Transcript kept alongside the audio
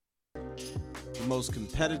the most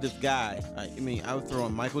competitive guy. I would throw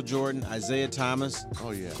in Michael Jordan, Isaiah Thomas,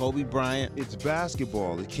 Oh, yeah. Kobe Bryant. It's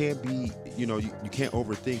basketball. It can't be, you can't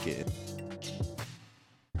overthink it.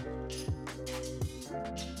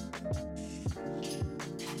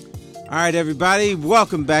 All right, everybody,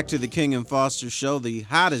 welcome back to the King and Foster Show, the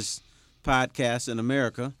hottest podcast in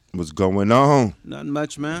America. What's going on? Nothing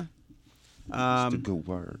much, man. It's the good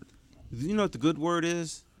word. You know what the good word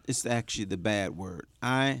is? It's actually the bad word.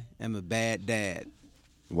 I am a bad dad.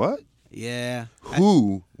 What? Yeah.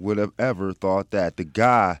 Who would have ever thought that? The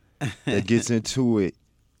guy that gets into it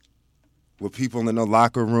with people in the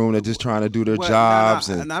locker room that just trying to do their jobs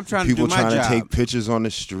and I'm trying to people do my trying job. to take pictures on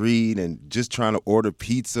the street and just trying to order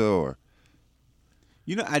pizza or.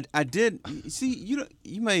 You know, I did see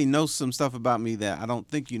you may know some stuff about me that I don't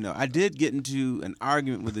think you know. I did get into an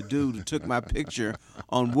argument with a dude who took my picture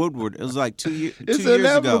on Woodward. It was like 2 years It's ago.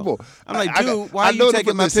 inevitable. I'm like, dude, why are you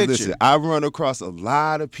taking my picture? Listen, I run across a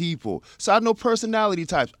lot of people, so I know personality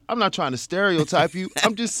types. I'm not trying to stereotype you.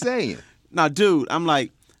 I'm just saying. Now, dude, I'm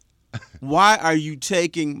like, why are you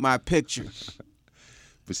taking my picture?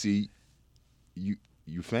 But see, you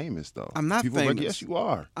famous though. I'm not people are famous. like, yes, you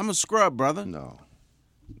are. I'm a scrub, brother. No.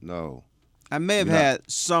 I may have You're not. had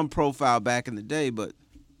some profile back in the day, but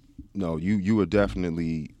No, you were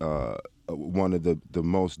definitely one of the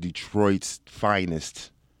most Detroit's finest.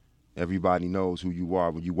 Everybody knows who you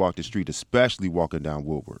are when you walk the street, especially walking down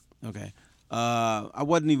Woodward. okay. I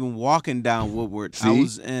wasn't even walking down Woodward. See, I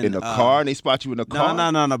was in the car, and they spot you in the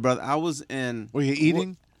car. No, brother. I was in. Were you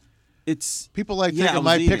eating? It's People like Yeah, I taking was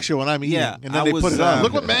my eating. picture when I'm eating, Yeah, and then I they was, put it on. uh,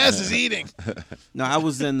 Look what Maz is eating. No, I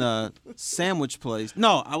was in a sandwich place.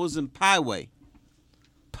 No, I was in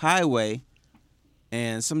Pieway,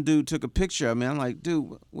 and some dude took a picture of me. I'm like,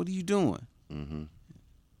 dude, what are you doing? Mm-hmm.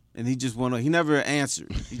 And he just went. He never answered.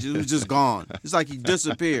 Was just gone. It's like he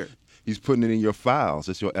disappeared. He's putting it in your files.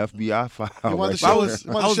 It's your FBI file. You wanted to right show there. us-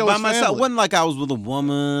 I was show by his myself. It family. wasn't like I was with a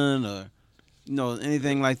woman or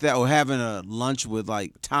anything like that, or having a lunch with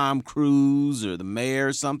like Tom Cruise or the mayor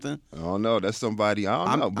or something. I don't know. That's somebody. I don't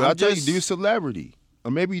I'm- know. But I'm I tell you, just- dude, celebrity. Or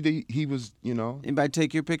maybe he was, Anybody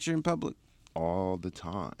take your picture in public? all the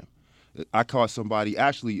time. I caught somebody.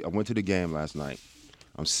 Actually, I went to the game last night.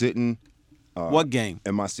 I'm sitting. What game?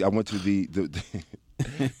 In my seat. I went to the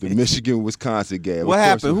the Michigan-Wisconsin game. What Of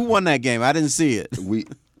course, happened? Who won that game? I didn't see it.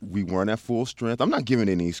 We weren't at full strength. I'm not giving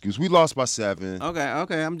any excuse. We lost by 7.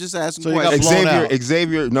 Okay. I'm just asking So you got questions. blown out.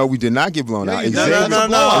 Xavier, no, we did not get blown Yeah, out. you did. Xavier,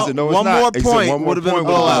 No. I said, no, it's One not. more Xavier, point one more would have been a point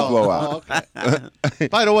would have blowout. been a blowout. Okay.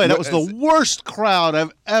 By the way, that was the worst crowd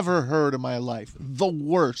I've ever heard in my life. The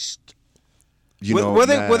worst. You Were- know, were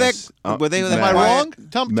they- were they- Maz, were they- Am I Maz, wrong?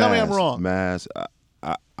 Tell me I'm Maz, wrong. Maz,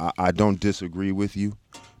 I don't disagree with you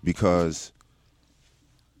because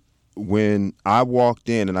when I walked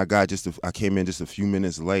in and I came in just a few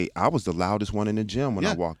minutes late, I was the loudest one in the gym when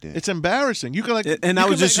I walked in. It's embarrassing. You can And that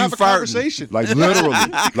was just you have a farting. conversation. Like literally,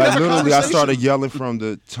 I conversation. started yelling from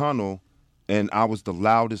the tunnel, and I was the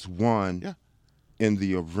loudest one in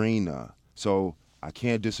the arena. So I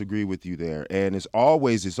can't disagree with you there. And it's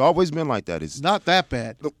always been like that. It's Not that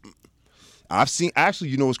bad. I've seen actually,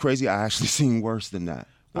 you know what's crazy? I actually seen worse than that.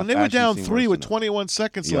 When I've they were actually down seen 3 worse with than that. 21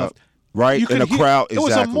 seconds Yep. left, Right, you in could the hear- crowd. it was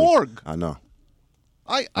a exactly. morgue. I know.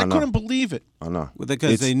 I I know. couldn't believe it. I know.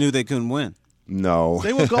 Because they knew they couldn't win. No.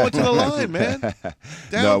 They were going to the line, man.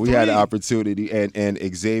 Down No, we had an 3. opportunity, and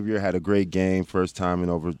Xavier had a great game, first time in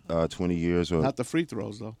over 20 years. Or Not the free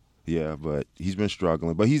throws though. yeah, but he's been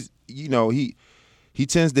struggling. But he's, he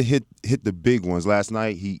tends to hit the big ones. Last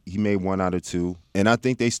night he made 1 out of 2, and I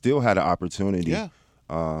think they still had an opportunity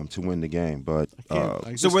to win the game. But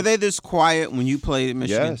So were they this quiet when you played at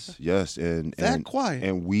Michigan? yes, and That quiet?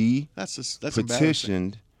 and we That's petitioned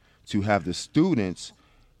embarrassing. to have the students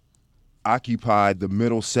occupy the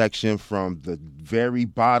middle section from the very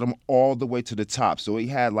bottom all the way to the top. So he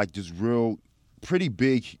had like this real pretty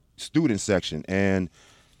big student section, and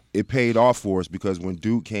it paid off for us because when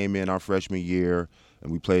Duke came in our freshman year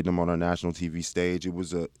and we played them on our national TV stage, it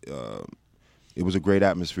was a great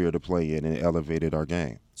atmosphere to play in, and it elevated our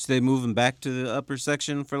game. So they moving back to the upper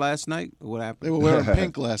section for last night? What happened? They were wearing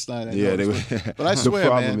pink last night. I Yeah, noticed. But I the swear,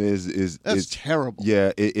 problem man, is that's terrible.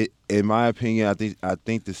 Yeah, it in my opinion, I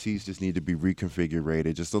think the seats just need to be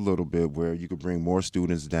reconfigured just a little bit, where you could bring more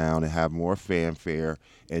students down and have more fanfare,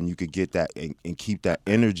 and you could get that and keep that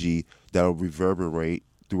energy that'll reverberate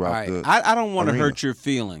throughout All right. the. I don't want to arena. hurt your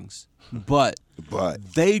feelings, but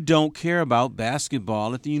they don't care about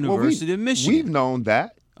basketball at the Well, University of Michigan. We've known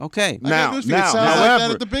that. Okay. I got Now, news for you. It sounds like however,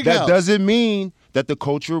 that at the Big that House. doesn't mean that the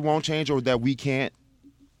culture won't change or that we can't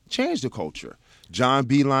change the culture. John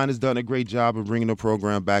Beeline has done a great job of bringing the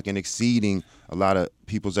program back and exceeding a lot of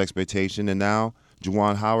people's expectation. And now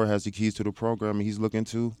Juwan Howard has the keys to the program, and he's looking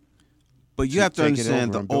to. But you have to take it understand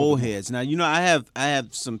over the and build old it. heads. Now, I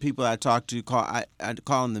have some people I talk to I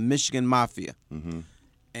call them the Michigan Mafia,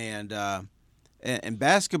 and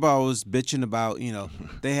basketball was bitching about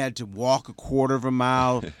they had to walk a quarter of a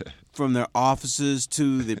mile from their offices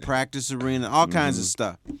to the practice arena, all kinds of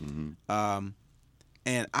stuff.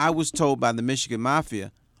 And I was told by the Michigan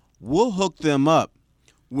Mafia, we'll hook them up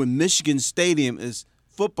when Michigan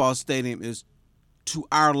football stadium is to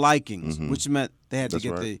our likings, which meant they had to That's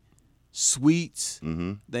get right. the suites.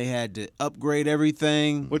 They had to upgrade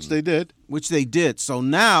everything, Which they did. So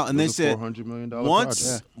now, and It they was a said $400 million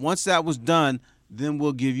once that was done, then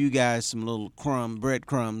we'll give you guys some little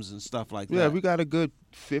breadcrumbs and stuff like Yeah, that. we got a good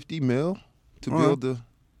 $50 million to build the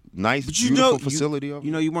nice, But beautiful facility over.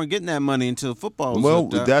 you weren't getting that money until football was Well,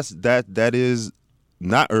 hooked up. that is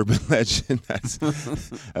not urban legend.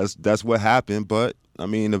 That's what happened. But I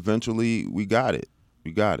mean, eventually we got it.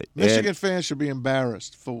 Michigan fans should be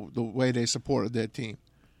embarrassed for the way they supported their team.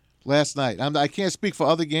 Last night, I can't speak for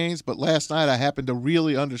other games, but last night I happened to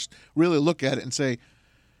really look at it and say,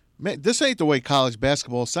 man, this ain't the way college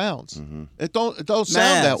basketball sounds. It don't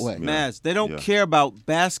sound that way. Maz, they don't care about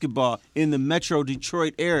basketball in the Metro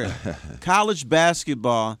Detroit area. College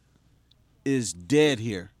basketball is dead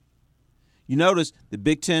here. You notice the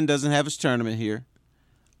Big Ten doesn't have its tournament here.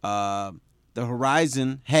 The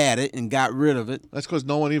Horizon had it and got rid of it. That's because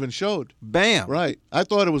no one even showed. Bam. Right. I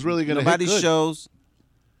thought it was really going to hit Nobody good. shows.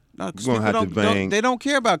 No, 'cause You're gonna people have to bang- they don't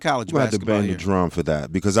care about college We're gonna have to basketball bang here. the drum for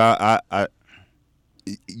that because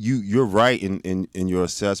you're right in your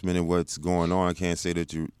assessment and what's going on. I can't say that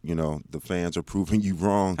the fans are proving you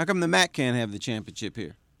wrong. How come the MAC can't have the championship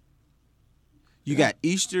here? You got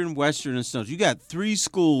Eastern, Western, and Central. You got 3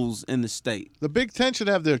 schools in the state. The Big Ten should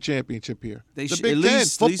have their championship here. They the should- Big at Ten,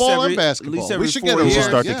 least football every- and at basketball. least every We should 4 get a We years. should run.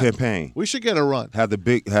 start the Yeah. campaign. We should get a run. Have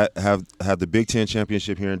the Big Ten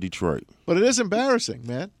championship here in Detroit. But it is embarrassing,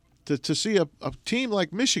 man, to see a team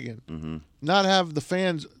like Michigan not have the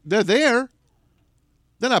fans. They're there.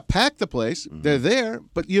 They're not packed the place. They're there,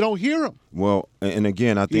 but you don't hear them. Well, and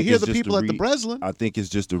again, I think hear it's the just people at the Breslin. I think it's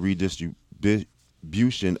just a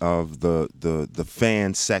redistribution of the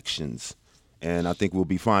fan sections, and I think we'll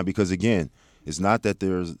be fine because again, it's not that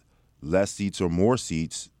there's less seats or more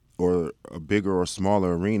seats or a bigger or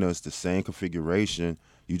smaller arena. It's the same configuration.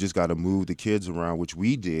 You just got to move the kids around, which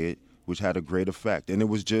we did, which had a great effect. And it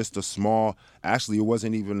was just a small. Actually, it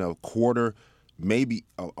wasn't even a quarter. Maybe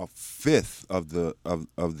a fifth of the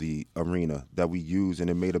arena that we use, and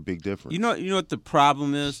it made a big difference. You know what the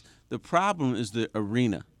problem is? The problem is the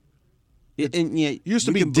arena. It used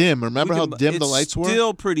to be dim. Remember how dim the lights were? It's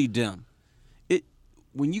still pretty dim.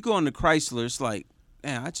 When you go into Chrysler, it's like,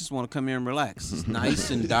 man, I just want to come here and relax. It's nice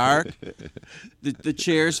and dark. The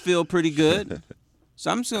chairs feel pretty good. So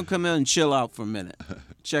I'm just going to come in and chill out for a minute.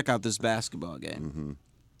 Check out this basketball game.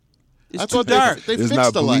 It's I too thought dark. they There's fixed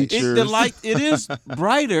not the lights. bleachers. The light, it is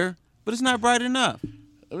brighter, but it's not bright enough.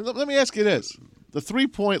 Let me ask you this: the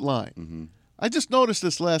 3-point line. I just noticed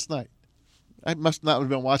this last night. I must not have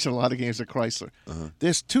been watching a lot of games at Chrysler.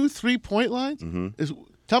 There's 2 3-point lines.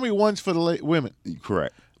 Tell me one's for the women.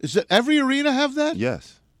 Correct. Is that every arena have that?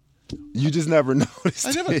 Yes. You just never noticed.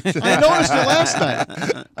 I never. it. I noticed it last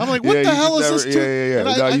night. I'm like, what Yeah, the you hell is just this? never- Yeah.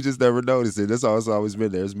 And No, I- you just never noticed it. That's all. It's always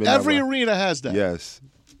been there. It's been every that way. arena has that. Yes.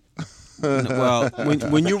 Well,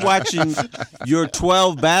 when you're watching your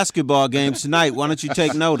 12 basketball games tonight, why don't you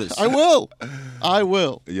take notice? I will. I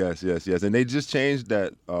will. Yes. And they just changed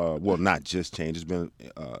that. Well, not just changed. It's been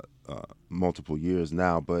multiple years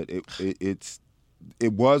now, but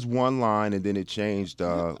it was one line and then it changed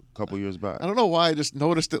a couple years back. I don't know why I just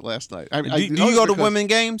noticed it last night. Do you go to women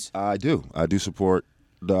games? I do. I do support.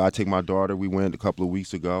 I take my daughter. We went a couple of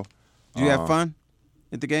weeks ago. Do you have fun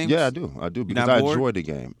at the games? Yeah, I do. Because not I bored? enjoy the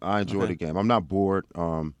game. I enjoy the game. I'm not bored.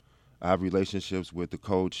 I have relationships with the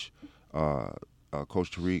coach,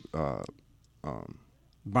 Coach Tariq.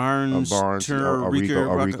 Barnes,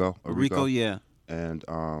 Rico, yeah. And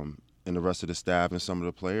the rest of the staff and some of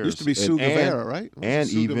the players. Used to be Sue Guevara, right? Was And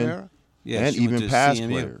it Sue even Guevara? Yeah, and she went even to past CMU.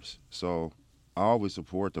 players. So I always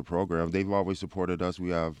support the program. They've always supported us. We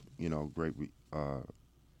have great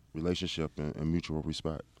relationship and mutual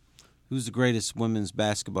respect. Who's the greatest women's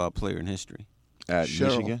basketball player in history? At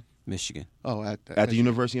Cheryl. Michigan. Oh, at the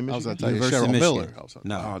University of I was Michigan. going to tell you, University Cheryl of Miller. Michigan.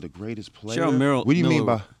 No. Oh, the greatest player. Cheryl Miller. What do you mean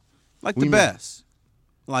by? Like what do the you mean? best?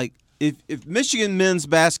 Like if Michigan men's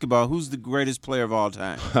basketball, who's the greatest player of all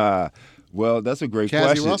time? Well, that's a great Cassie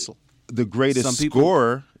question. Russell. The greatest Some people-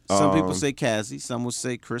 scorer. Some people say Cassie. Some will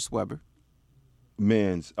say Chris Webber.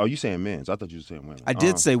 Men's. Oh, you saying men's? I thought you were saying women. I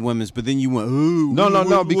did say women's, but then you went, ooh.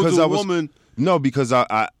 No, because a I was woman. No, because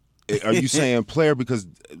I are you saying player? Because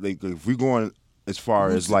like, if we're going as far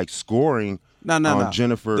as like scoring, No.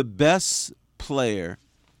 Jennifer. The best player,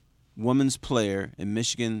 women's player in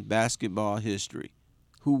Michigan basketball history,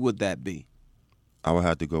 who would that be? I would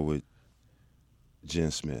have to go with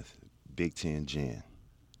Jen Smith, Big Ten Jen.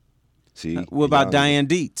 See, What about y'all- Diane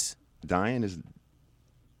Dietz? Diane is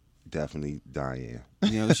definitely Diane.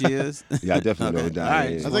 You know who she is? Yeah, I definitely know who All Diane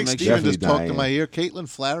right, is. I wanna think make Steven sure. just talked in Diane. my ear. Caitlin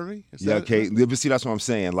Flattery. Is Yeah, that Kate. But see, that's what I'm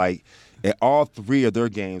saying. Like, all three of their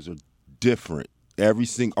games are different.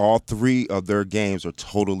 All three of their games are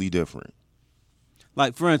totally different.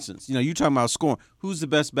 Like, for instance, you talking about scoring. Who's the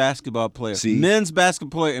best basketball player? See? Men's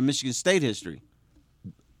basketball player in Michigan State history.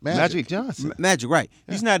 Magic Johnson. Magic, right.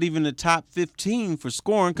 He's not even the top 15 for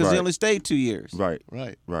scoring because he Right. only stayed 2 years. Right,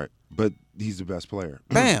 Right. But he's the best player.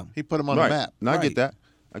 Bam. He put him on right. the map. No, I Right.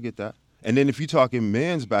 get that. And then if you're talking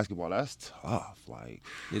men's basketball, that's tough. Like,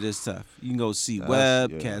 It is tough. You can go see that's-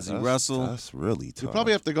 Webb, yeah, Cassie that's- Russell. That's really tough. You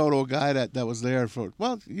probably have to go to a guy that was there for.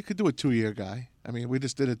 Well, you could do a 2-year guy. I mean, we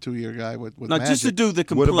just did a 2-year guy with No, Magic. just a dude that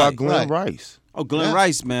can What play. about Glenn Right. Rice? Oh, Glenn Yeah.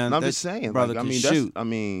 Rice, man. And I'm That just saying. brother Like, I can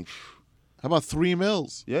mean, shoot. How about 3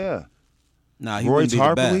 Mills? yeah. Nah, he Roy wouldn't be the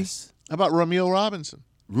Tarpley? best. How about Ramil Robinson?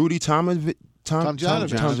 Rudy Tomjanovich.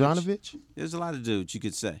 Tomjanovich. There's a lot of dudes you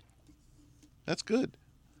could say. That's good.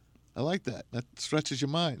 I like that. That stretches your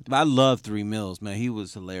mind. But I love 3 Mills, man. He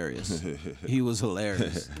was hilarious. He was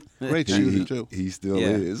hilarious. Great shooter too. He still Yeah.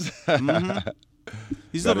 is.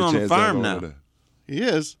 He's Got living a on the chance to farm go now. over there. He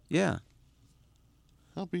is. Yeah.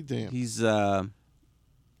 I'll be damned. He's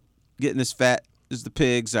getting as fat as the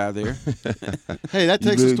pigs out there. Hey, that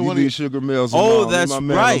takes us to one of leave Sugar Mills Oh, alone. Leave that's my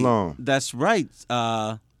man right. alone. That's right.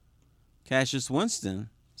 Cassius Winston's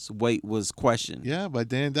weight was questioned. Yeah, by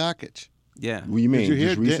Dan Dockich. Yeah. What do you mean? Did you hear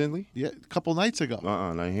Just recently? Yeah, a couple nights ago.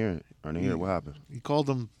 I didn't hear it. I didn't hear what happened. He called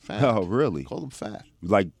him fat. Oh, really? Called him fat.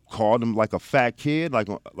 Like called him like a fat kid, like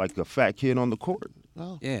a fat kid on the court.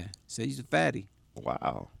 Well, Yeah. Say he's a fatty.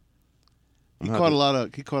 Wow. he caught a lot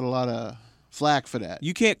of flack for that.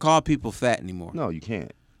 You can't call people fat anymore. No, you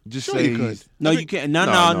can't. Just Sure say you could. he's No, you can't. No,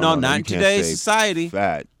 not you in can't today's say society.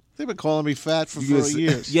 Fat. They've been calling me fat for You just-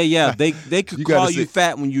 years. Yeah. They could You gotta call you say-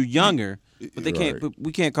 fat when you're younger, but they can't. Right. But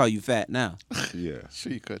we can't call you fat now. Yeah.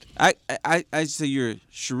 Sure you could. I say you're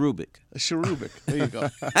cherubic. A cherubic. There you go.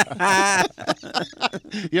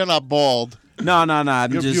 You're not bald. No.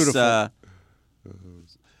 I'm You're just. beautiful. I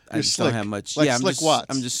You're just slick. don't have much. Like yeah, Slick Watts.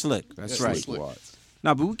 I'm just slick. That's Yeah, right. Slick.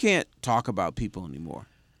 No, but we can't talk about people anymore.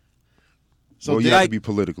 So Well, you did have I? to be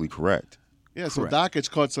politically correct. Yeah. So Correct.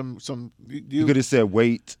 Dockich caught some. You could have said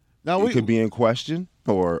weight. Now, It could be in question,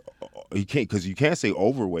 or you can't because you can't say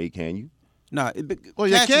overweight, can you? No. Well,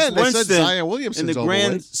 you can. They said Zion in Williamson's the grand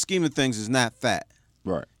overweight. scheme of things, is not fat.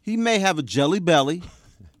 Right. He may have a jelly belly,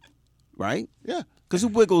 right? Yeah. Because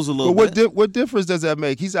it wiggles a little But bit. what difference does that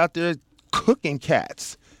make? He's out there cooking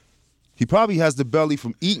cats. He probably has the belly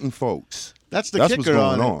from eating folks. That's the That's kicker what's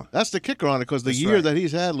going on on. it. That's the kicker on it because the That's year right. that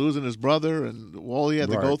he's had losing his brother and all he had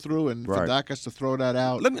to Right. go through, and for Right. Dockich to throw that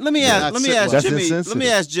out. Let me Yeah, ask. Let me that's ask That's Jimmy. Let me insensitive.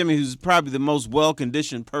 ask Jimmy, who's probably the most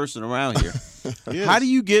well-conditioned person around here. He is. How do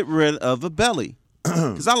you get rid of a belly?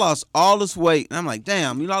 Because I lost all this weight, and I'm like,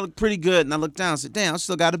 damn, I look pretty good. And I look down and said, damn, I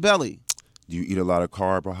still got a belly. You eat a lot of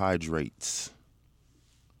carbohydrates.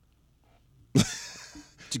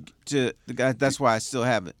 To the guy, that's why I still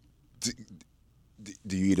have it.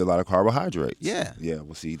 Do you eat a lot of carbohydrates? Yeah. Yeah.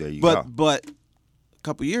 Well, see, there you go. But a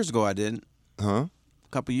couple years ago I didn't. Huh? A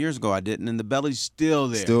couple years ago I didn't, and the belly's still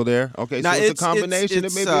there. Still there? Okay, Now, so it's a combination.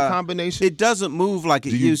 It may be a combination. It doesn't move like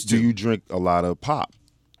it do you used to. do you drink a lot of pop?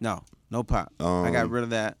 No pop. I got rid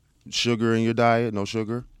of that. Sugar in your diet? No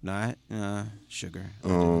sugar. No, sugar.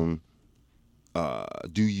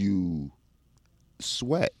 Do you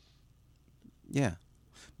sweat? Yeah,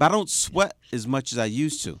 but I don't sweat as much as I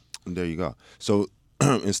used to. There you go. So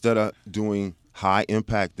instead of doing high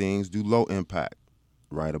impact things, do low impact.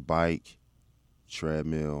 Ride a bike,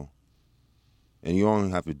 treadmill, and you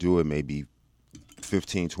only have to do it maybe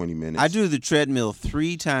 15, 20 minutes. I do the treadmill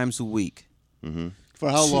 3 times a week, For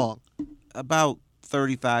how long? about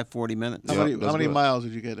 35, 40 minutes. How Yeah, many, that's how many good. miles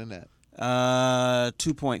did you get in that?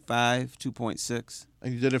 2.5, 2.6,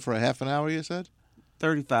 And you did it for a half an hour, you said?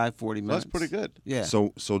 35, 40 Well, minutes. that's pretty good. Yeah.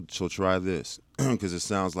 So try this because it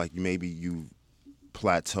sounds like maybe you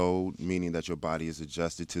plateaued, meaning that your body is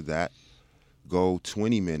adjusted to that. Go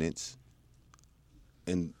 20 minutes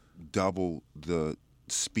and double the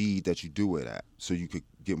speed that you do it at, so you could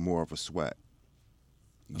get more of a sweat.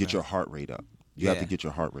 Get your heart rate up. You have Yeah. to get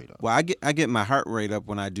your heart rate up. Well, I get my heart rate up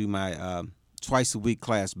when I do my twice a week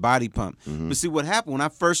class, body pump. But see what happened when I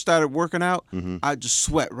first started working out, I just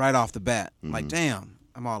sweat right off the bat. Like, damn,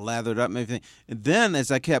 I'm all lathered up and everything. And then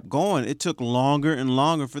as I kept going, it took longer and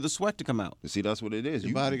longer for the sweat to come out. See, that's what it is.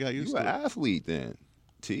 Your body got used you to an it. athlete then,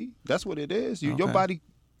 T. That's what it is. Your Okay. body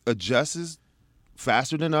adjusts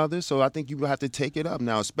faster than others, so I think you have to take it up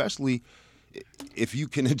now, especially if you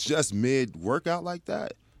can adjust mid-workout like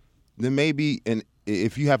that, then maybe, and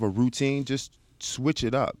if you have a routine, just switch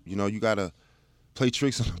it up. You know, you got to play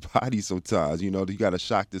tricks on the body sometimes. You know, you got to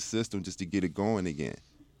shock the system just to get it going again.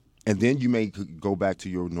 And then you may go back to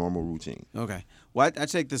your normal routine. Okay. Well, I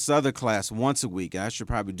take this other class once a week. I should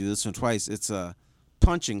probably do this one twice. It's a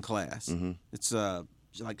punching class. It's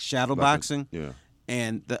like shadow boxing. Yeah.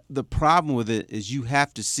 And the problem with it is you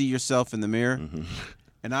have to see yourself in the mirror.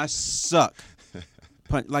 And I suck.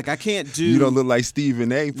 Like, I can't do. You don't look like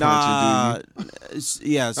Stephen A. punching, Nah, do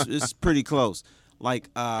you? it's pretty close. Like,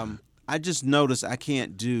 I just noticed I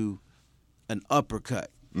can't do an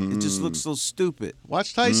uppercut. It just looks so stupid.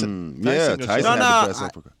 Watch Tyson. Yeah, will Tyson show you. had the best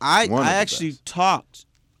uppercut. I One of the actually best. talked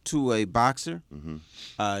to a boxer.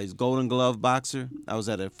 He's Golden Glove boxer. I was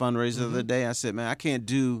at a fundraiser the other day. I said, man, I can't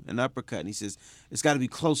do an uppercut. And he says, it's got to be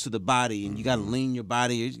close to the body, and you got to lean your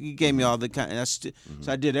body. He gave me all the kind. And so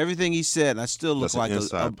I did everything he said, and I still look That's like an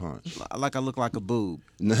inside punch. like I look like a boob.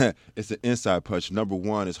 It's an inside punch. Number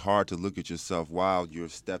one, it's hard to look at yourself while you're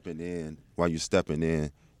stepping in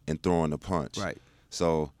and throwing a punch. Right.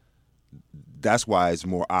 So that's why it's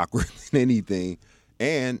more awkward than anything.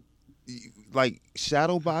 And like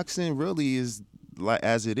shadow boxing really is like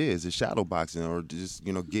as it is. It's shadow boxing, or just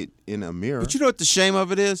get in a mirror. But you know what the shame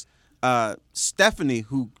of it is? Stephanie,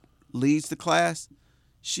 who leads the class,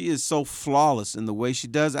 she is so flawless in the way she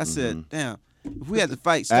does. I said, damn, if we had to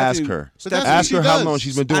fight, Ask Stephanie, her. But that's what Ask she her how does. long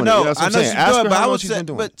she's been I doing know, it. That's what I I'm know saying. she's Ask good, her but how I long would she's say, been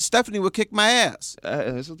doing it. but Stephanie would kick my ass.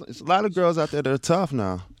 It's a lot of girls out there that are tough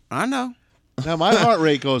now. I know. Now my heart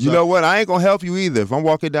rate goes You up. know what? I ain't gonna help you either. If I'm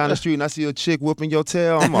walking down the street and I see a chick whooping your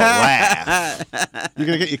tail, I'm gonna laugh. You're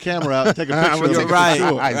gonna get your camera out and take a picture of You're it. right.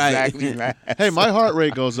 Sure. Exactly. Laugh. Hey, my heart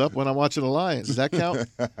rate goes up when I'm watching the Lions. Does that count?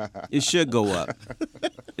 It should go up.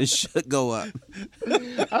 It should go up.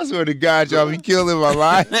 I swear to God, y'all be killing my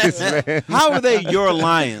lions, man. How are they your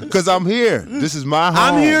lions? Because I'm here. This is my home.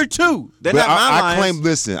 I'm here too. They're But not my I lions. claim.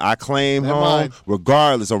 Listen, I claim They're home mine.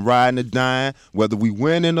 regardless. I'm riding or dying, whether we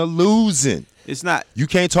winning or losing. It's not. You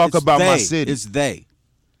can't talk It's about they. my city. It's they.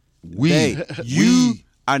 We. They. You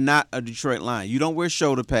are not a Detroit Lion. You don't wear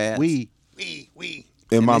shoulder pads. We.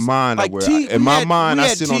 In my it's mind, like I wear. T- In we my had- mind, we I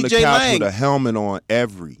had sit on the TJ couch Lang. with a helmet on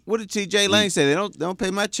every. What did T.J. Lang say? They don't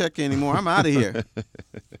pay my check anymore. I'm out of here.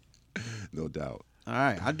 No doubt. All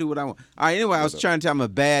right, I do what I want. All right. Anyway, I was trying to tell I'm a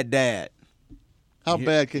bad dad. How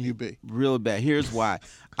bad can you be? Real bad. Here's why.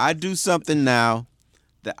 I do something now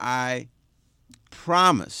that I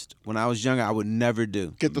promised when I was younger I would never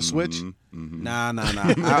do. Get the switch. Nah.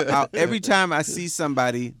 Every time I see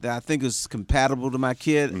somebody that I think is compatible to my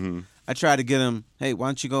kid, I try to get them, hey, why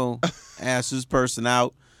don't you go ask this person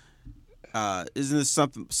out? Isn't this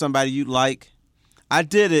somebody you like? I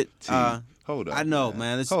did it. Hold up. I know,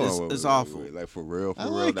 man. It's Wait, awful. Like for real, I for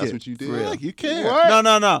real. like That's it. what you did. For real. You care. What?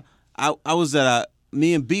 No. I was at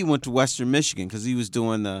me and B went to Western Michigan because he was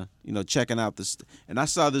doing checking out this, and I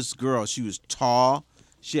saw this girl. She was tall.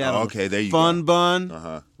 She had there a you fun go.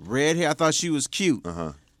 bun, red hair. I thought she was cute.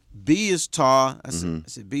 B is tall. I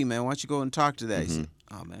said, B, man, why don't you go and talk to that? He said,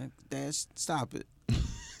 oh, man, Dad, stop it.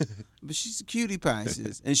 But she's a cutie pie, he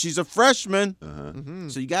says. And she's a freshman,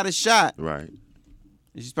 so you got a shot. Right.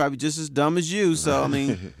 And she's probably just as dumb as you, so, I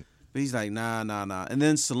mean, but he's like, nah. And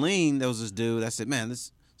then Celine, there was this dude. I said, man,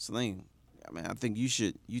 this Celine, I think you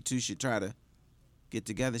two should try to get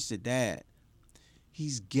together. She said, Dad,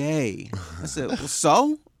 he's gay. I said, well,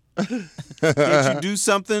 so? Can't you do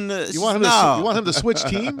something? You want him to switch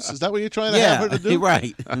teams? Is that what you're trying to have her to do?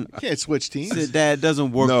 Right. You can't switch He teams. said, Dad, it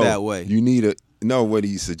doesn't work No, that way. You need what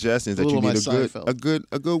he's suggesting is that A you little need my Seinfeld. a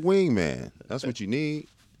good wingman. That's what you need.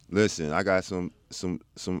 Listen, I got some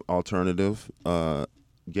alternative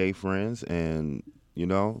gay friends, and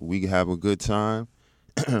we can have a good time.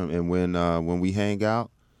 And when we hang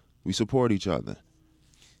out, we support each other.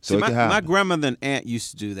 So See, it can happen. my grandmother and aunt used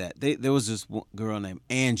to do that. There was this girl named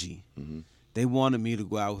Angie. They wanted me to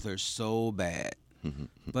go out with her so bad,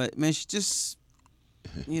 but man, she just,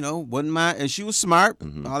 wasn't my. And she was smart,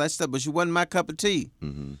 all that stuff, but she wasn't my cup of tea.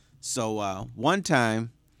 So one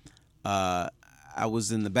time, I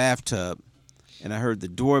was in the bathtub, and I heard the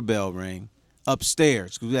doorbell ring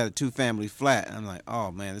upstairs because we had a 2-family flat. And I'm like,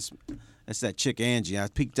 oh man, that's that chick Angie. I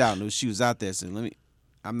peeked out and she was out there. Said,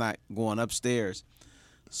 I'm not going upstairs.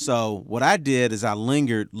 So what I did is I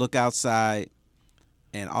lingered, look outside,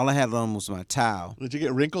 and all I had on was my towel. Did you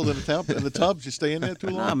get wrinkled in the tub? Did you stay in there too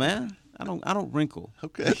long? Nah, man, I don't wrinkle.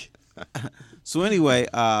 Okay. So anyway,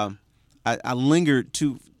 I lingered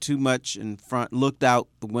too much in front, looked out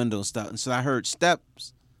the window and stuff, and so I heard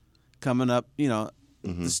steps coming up,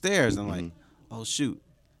 the stairs. I'm like, oh shoot,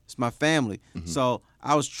 it's my family. So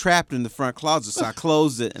I was trapped in the front closet, so I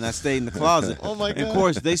closed it and I stayed in the closet. Oh my God! And of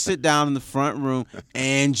course, they sit down in the front room,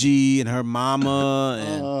 Angie and her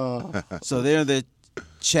mama, and so they're there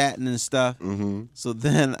chatting and stuff. So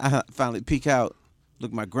then I finally peek out. Look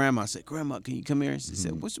at my grandma. I said, "Grandma, can you come here?" She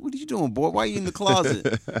said, "What are you doing, boy? Why are you in the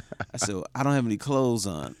closet?" I said, well, "I don't have any clothes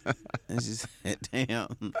on." And she said, "Damn."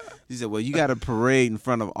 She said, "Well, you got a parade in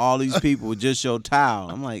front of all these people with just your towel."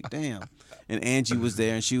 I'm like, "Damn." And Angie was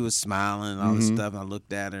there, and she was smiling and all this stuff. And I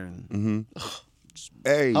looked at her, and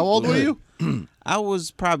Hey, How old were you? I was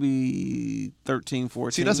probably 13,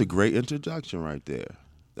 14. See, that's a great introduction right there.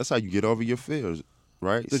 That's how you get over your fears,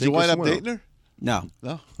 right? Did Sink you or wind up swim. dating her? No,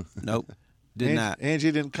 No. nope, did not.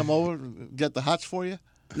 Angie didn't come over and get the hots for you?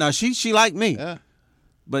 No, she liked me, Yeah.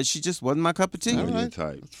 but she just wasn't my cup of tea. All When you're right.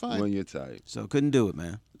 tight. That's fine. When you're tight. So couldn't do it,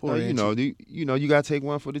 man. Poor Angie. You gotta take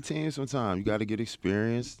one for the team sometime. You gotta get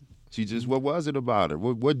experience. She just, what was it about her?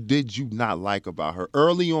 What did you not like about her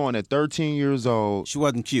early on at 13 years old? She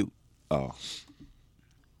wasn't cute, Oh,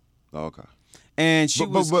 okay. and she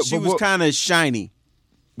But was what- kind of shiny.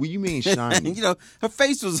 What you mean shiny? Her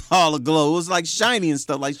face was all aglow. It was like shiny and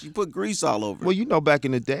stuff. Like she put grease all over. Well, back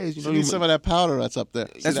in the days, You need some of that powder that's up there.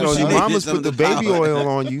 That's See what that she your did. powder? mamas Some put of the the baby powder. oil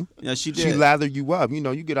on you. Yeah, she She did. lather you up.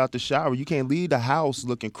 You get out the shower. You can't leave the house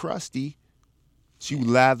looking crusty. She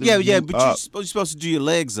lather yeah, you but up. you're supposed to do your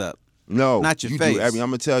legs up. No, not your you face. Do I'm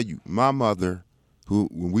gonna tell you, my mother,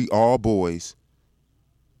 when we all boys,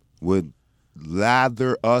 would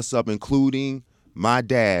lather us up, including my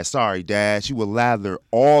dad. Sorry, Dad. She would lather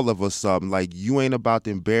all of us up. Like, you ain't about to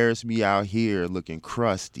embarrass me out here looking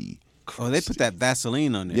crusty. Oh, they put that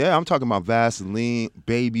Vaseline on there. Yeah, I'm talking about Vaseline,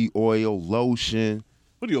 baby oil, lotion.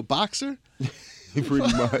 What are you, a boxer?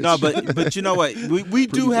 Pretty much. No, but you know what? We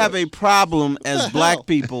do have a problem as black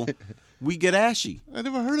people. We get ashy. I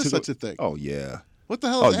never heard of such a thing. Oh, yeah. What the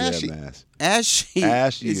hell Oh, is yeah, ashy? man. Ashy.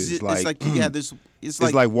 Ashy it's, is it's like- you got this. It's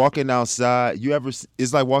It's like walking outside.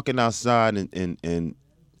 It's like walking outside and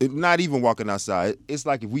not even walking outside. It's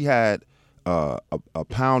like if we had a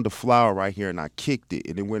pound of flour right here and I kicked it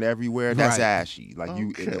and it went everywhere. That's Right. ashy. Like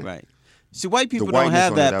Okay. right. See, white people don't whiteness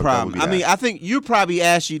have on that it, that problem. would be I mean, ashy. I think you're probably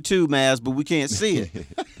ashy too, Maz, but we can't see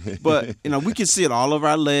it. But we can see it all over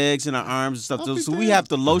our legs and our arms and stuff. I'll be So we damned. have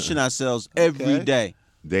to lotion ourselves every Okay. day,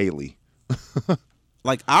 daily.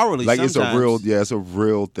 like hourly. Like sometimes. it's a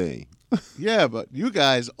real thing. Yeah, but you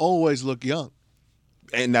guys always look young.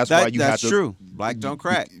 And that's why That's you have to. true. Black don't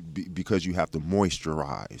crack. Because you have to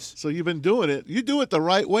moisturize. So you've been doing it. You do it the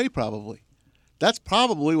right way, probably. That's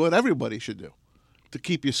probably what everybody should do to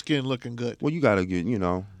keep your skin looking good. Well, you gotta get, you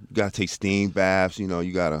gotta take steam baths. You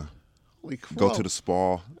gotta Holy go crow. to the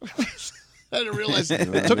spa. I didn't realize it You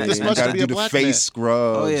know what I took mean? this You much to gotta be do a the black face man.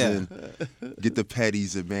 scrubs Oh, yeah. and get the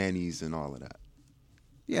petties and manis and all of that.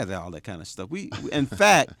 Yeah, all that kind of stuff. We in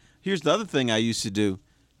fact, here's the other thing I used to do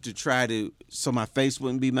to try to so my face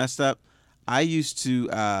wouldn't be messed up. I used to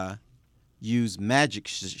use Magic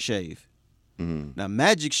Shave. Now,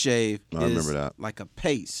 Magic Shave I is remember that. like a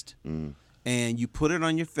paste, and you put it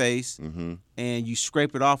on your face, and you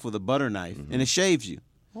scrape it off with a butter knife, and it shaves you.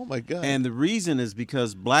 Oh my God. And the reason is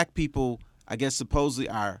because black people, I guess, supposedly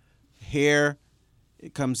our hair,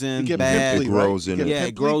 it comes in You get bad. pimply, It grows right? in You it. get Yeah, it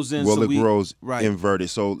pimply? grows in. Well, so it grows right. inverted,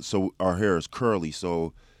 so our hair is curly.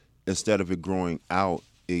 So instead of it growing out,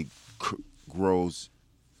 it grows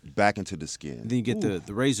back into the skin. Then you get the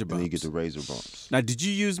razor And bumps. then you get the razor bumps. Now, did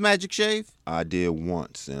you use Magic Shave? I did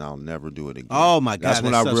once, and I'll never do it again. Oh, my God, That's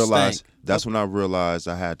when that I stuff realized. stank. That's when I realized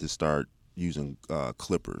I had to start using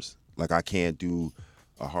clippers. Like, I can't do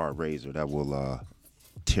a hard razor that will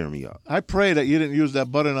tear me up. I pray that you didn't use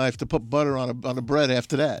that butter knife to put butter on the bread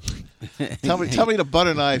after that. tell me the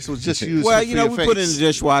butter knife was just used Well, for your we put it in the face.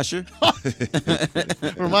 dishwasher.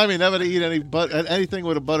 Remind me never to eat anything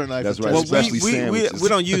with a butter knife. That's until right, it's Well, especially we sandwiches.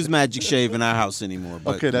 don't use Magic Shave in our house anymore.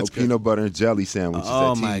 But, Okay, that's no good. peanut butter and jelly sandwiches.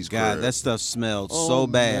 oh at my T's God, crib. that stuff smelled Oh, so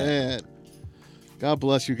bad. Man. God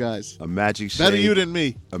bless you guys. A magic Better shave. you than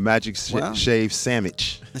me. A magic Wow. shave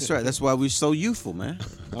sandwich. That's right. That's why we're so youthful, man.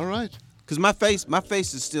 All right. Because my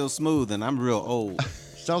face is still smooth, and I'm real old.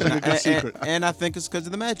 Sounds like a good secret. And I think it's because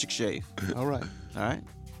of the Magic Shave. All right. All right.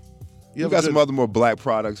 You have got a some good- other more black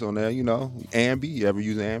products on there, Ambi. You ever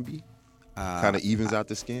use Ambi? Kind of evens out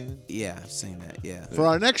the skin. Yeah, I've seen that. Yeah. For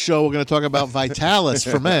our next show, we're going to talk about Vitalis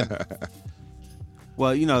for men.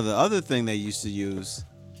 Well, the other thing they used to use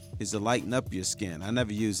is to lighten up your skin. I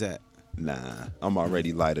never use that. Nah, I'm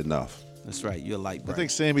already light enough. That's right. You're light I bright.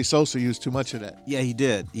 think Sammy Sosa used too much of that. Yeah, he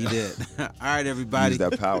did. He did. All right, everybody. Use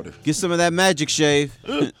that powder. Get some of that Magic Shave.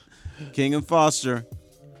 King and Foster.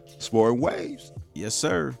 Sporting Waves. Yes,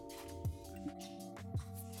 sir.